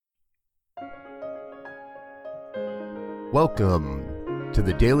Welcome to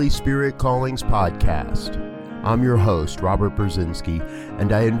the Daily Spirit Callings podcast. I'm your host, Robert Brzezinski,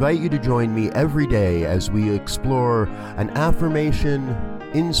 and I invite you to join me every day as we explore an affirmation,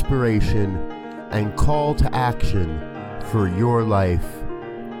 inspiration, and call to action for your life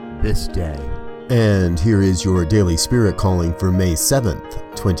this day. And here is your Daily Spirit Calling for May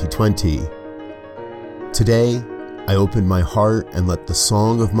 7th, 2020. Today, I open my heart and let the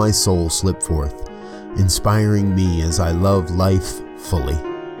song of my soul slip forth, inspiring me as I love life fully.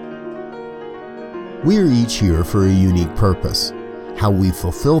 We are each here for a unique purpose. How we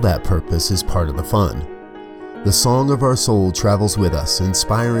fulfill that purpose is part of the fun. The song of our soul travels with us,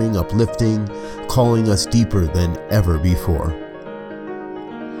 inspiring, uplifting, calling us deeper than ever before.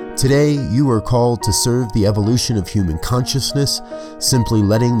 Today, you are called to serve the evolution of human consciousness, simply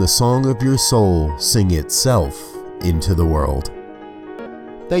letting the song of your soul sing itself into the world.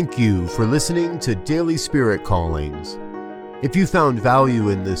 Thank you for listening to Daily Spirit Callings. If you found value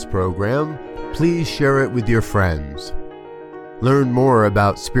in this program, please share it with your friends. Learn more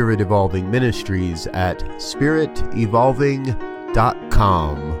about Spirit Evolving Ministries at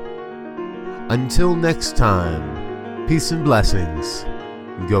spiritevolving.com. Until next time, peace and blessings.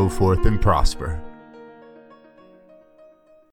 Go forth and prosper.